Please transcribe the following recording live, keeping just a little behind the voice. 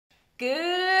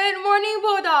Good morning,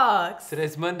 Bulldogs.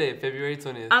 Today's Monday, February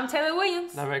 20th. I'm Taylor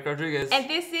Williams. And I'm Mike Rodriguez. And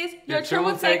this is your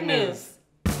Trimble Tech News.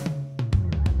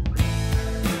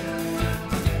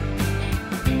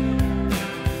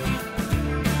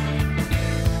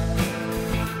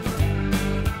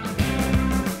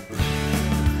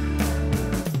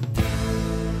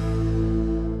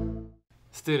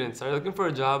 Students are looking for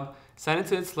a job. Sign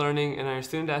into It's Learning and on your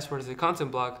student dashboard is a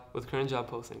content block with current job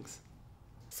postings.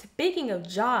 Speaking of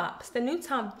jobs, the new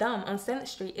Tom Thumb on 7th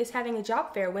Street is having a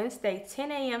job fair Wednesday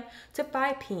 10 a.m. to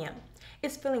 5 p.m.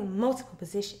 It's filling multiple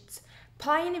positions.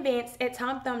 Apply in advance at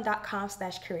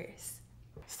tomthumb.com/careers.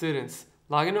 Students,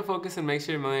 log in to Focus and make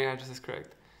sure your mailing address is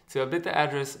correct. To update the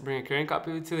address, bring a current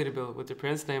copy of the utility bill with your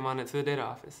parent's name on it to the data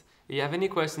office. If you have any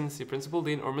questions, see Principal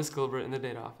Dean or Ms. Gilbert in the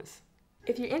data office.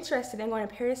 If you're interested in going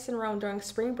to Paris and Rome during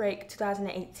spring break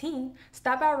 2018,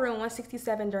 stop by room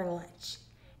 167 during lunch.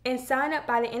 And sign up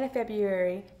by the end of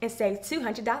February and save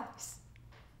 $200.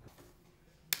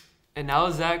 And now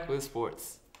Zach with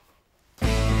sports.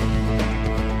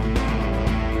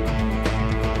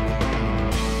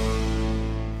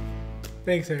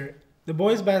 Thanks, Eric. The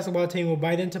boys basketball team will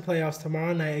bite into playoffs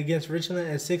tomorrow night against Richland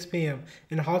at 6 p.m.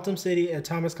 in Haltom City at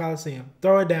Thomas Coliseum.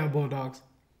 Throw it down, Bulldogs.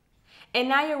 And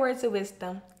now your words of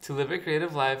wisdom. To live a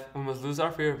creative life, we must lose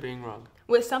our fear of being wrong.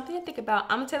 With something to think about,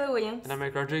 I'm Taylor Williams. And I'm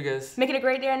Mike Rodriguez. Make it a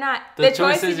great day or not. The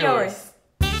choice is yours.